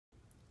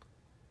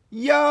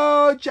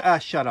Yo,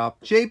 shut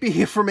up. JP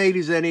here from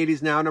 80s and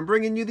 80s Now, and I'm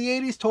bringing you the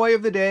 80s toy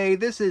of the day.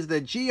 This is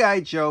the G.I.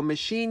 Joe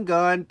machine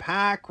gun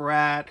pack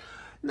rat.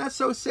 Not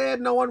so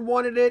sad, no one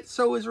wanted it,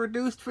 so it was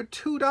reduced for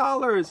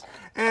 $2.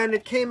 And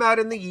it came out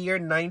in the year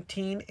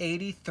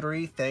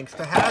 1983, thanks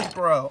to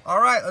Hasbro.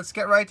 Alright, let's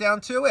get right down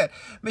to it.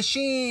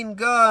 Machine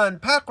gun,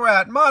 pack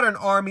rat, modern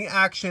army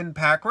action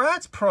pack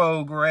rats,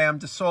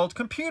 programmed assault,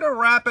 computer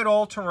rapid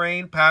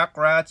all-terrain pack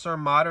rats are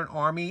modern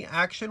army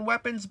action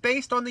weapons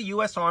based on the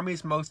U.S.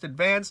 Army's most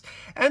advanced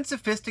and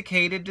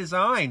sophisticated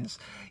designs.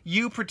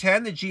 You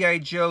pretend the G.I.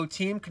 Joe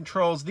team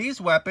controls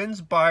these weapons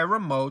by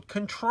remote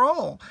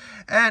control.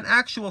 And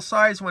actual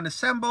size when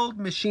assembled,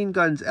 machine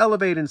guns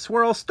elevate and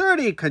swirl,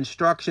 sturdy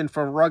construction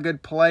for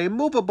rugged play,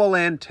 movable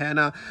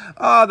antenna.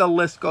 Oh, the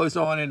list goes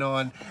on.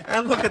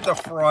 And look at the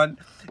front.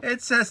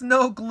 It says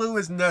no glue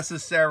is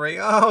necessary.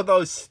 Oh,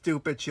 those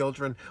stupid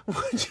children.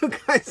 What do you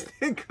guys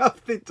think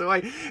of the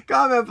toy?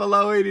 Comment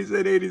below. 80s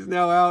and 80s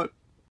Now out.